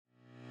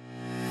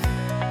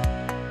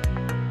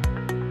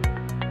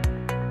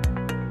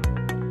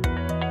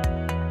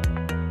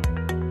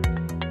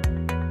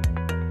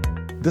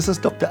This is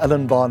Dr.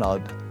 Alan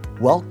Barnard.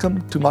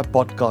 Welcome to my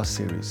podcast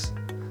series,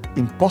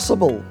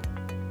 Impossible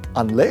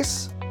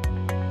Unless.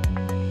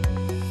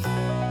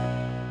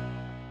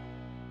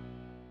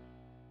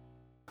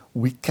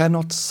 We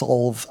cannot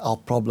solve our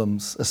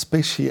problems,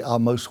 especially our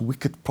most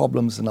wicked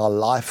problems in our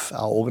life,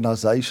 our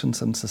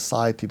organizations and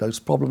society, those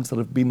problems that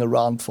have been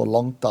around for a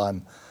long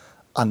time,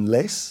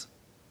 unless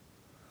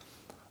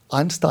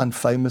Einstein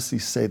famously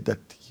said that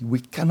we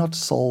cannot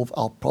solve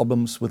our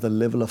problems with a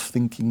level of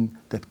thinking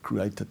that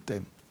created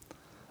them.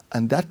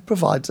 And that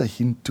provides a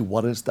hint to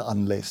what is the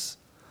unless.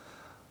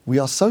 We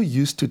are so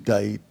used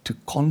today to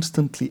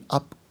constantly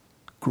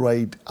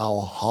upgrade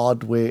our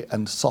hardware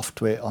and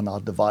software on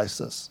our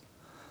devices.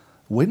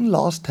 When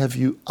last have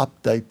you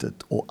updated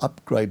or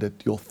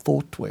upgraded your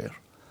thoughtware,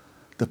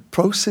 the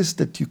process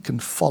that you can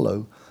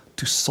follow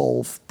to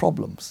solve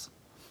problems?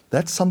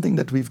 That's something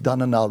that we've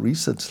done in our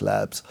research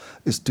labs,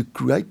 is to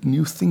create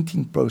new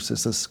thinking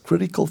processes,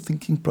 critical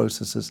thinking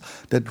processes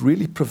that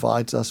really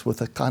provides us with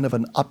a kind of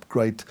an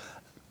upgrade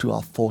to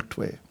our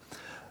thoughtware.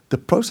 The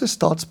process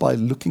starts by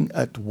looking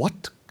at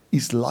what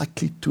is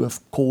likely to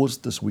have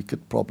caused this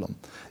wicked problem.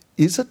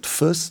 Is it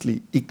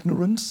firstly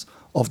ignorance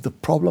of the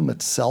problem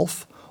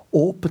itself,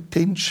 or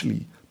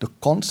potentially the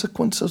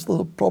consequences of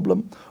the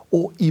problem,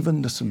 or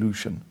even the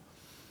solution?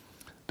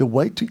 The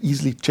way to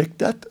easily check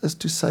that is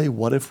to say,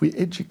 what if we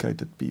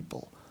educated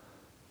people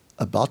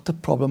about the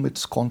problem,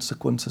 its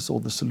consequences,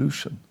 or the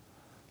solution?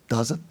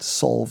 Does it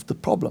solve the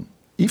problem?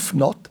 If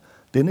not,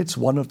 then it's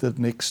one of the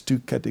next two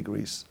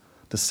categories.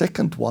 The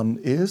second one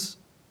is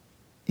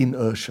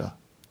inertia,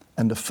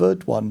 and the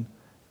third one,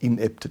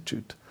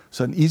 ineptitude.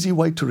 So an easy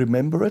way to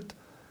remember it: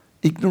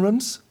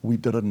 ignorance, we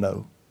didn't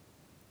know.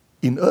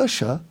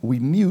 Inertia, we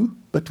knew,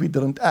 but we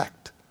didn't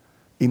act.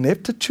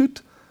 Ineptitude,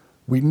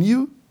 we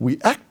knew, we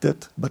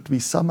acted, but we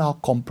somehow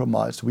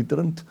compromised. We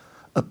didn't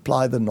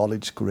apply the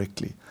knowledge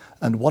correctly.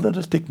 And one of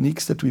the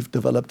techniques that we've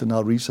developed in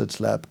our research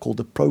lab, called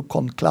the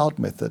ProCon Cloud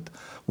method,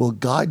 will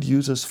guide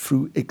users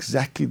through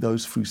exactly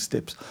those few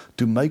steps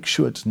to make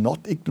sure it's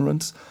not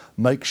ignorance,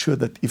 make sure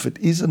that if it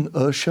is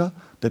inertia,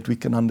 that we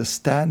can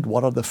understand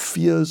what are the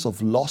fears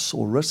of loss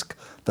or risk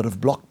that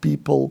have blocked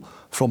people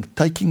from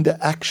taking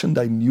the action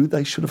they knew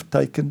they should have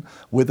taken,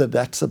 whether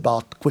that's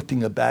about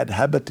quitting a bad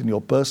habit in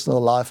your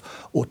personal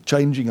life or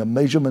changing a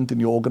measurement in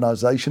your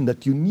organization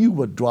that you knew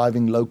were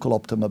driving local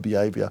optimal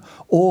behavior,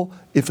 or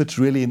if it's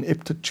really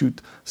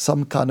ineptitude,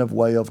 some kind of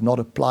way of not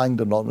applying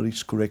the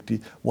knowledge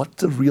correctly, what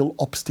the real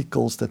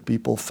obstacles that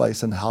people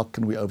face and how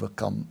can we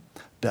overcome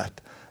that.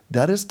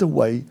 That is the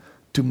way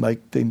to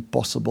make the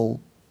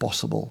impossible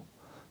possible,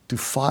 to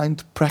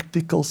find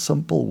practical,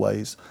 simple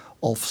ways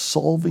of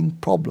solving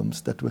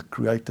problems that were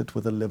created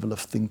with a level of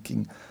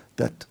thinking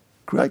that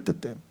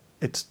created them.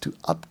 It's to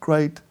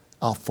upgrade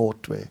our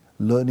thoughtware,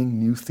 learning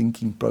new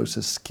thinking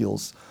process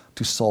skills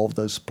to solve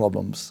those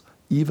problems,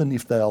 even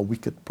if they are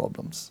wicked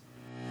problems.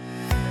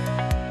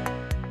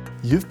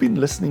 You've been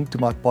listening to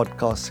my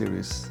podcast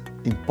series,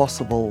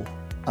 Impossible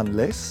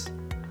Unless.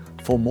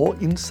 For more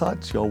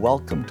insights, you're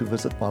welcome to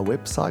visit my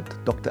website,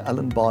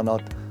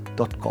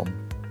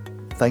 dralanbarnard.com.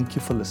 Thank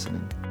you for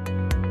listening.